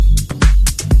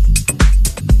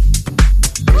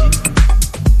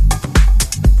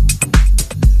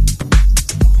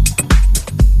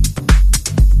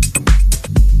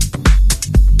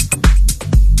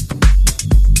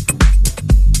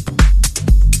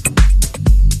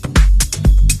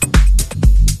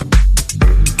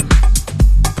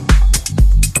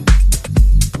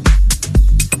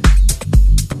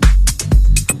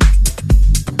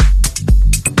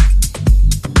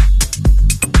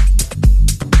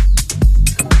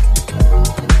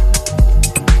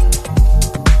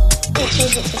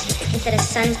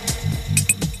sun.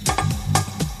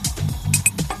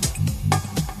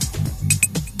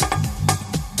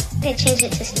 I'm gonna change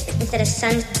it to instead of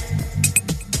sun.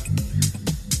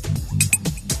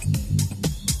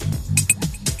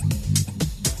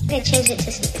 I'm gonna change it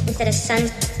to instead of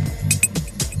sun.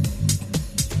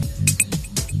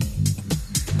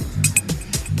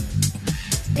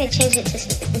 I'm gonna change it to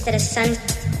instead of sun.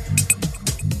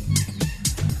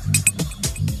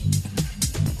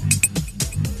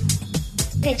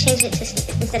 I'm gonna change it to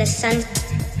instead of sun.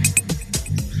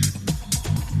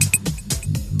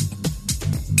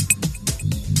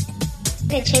 I'm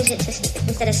gonna change it to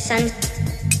instead of sun.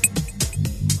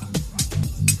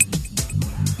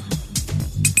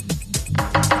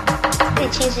 I'm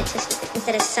gonna change it to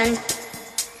instead of sun.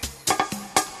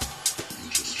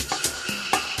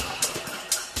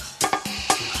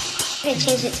 I'm gonna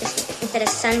change it to instead of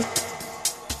sun.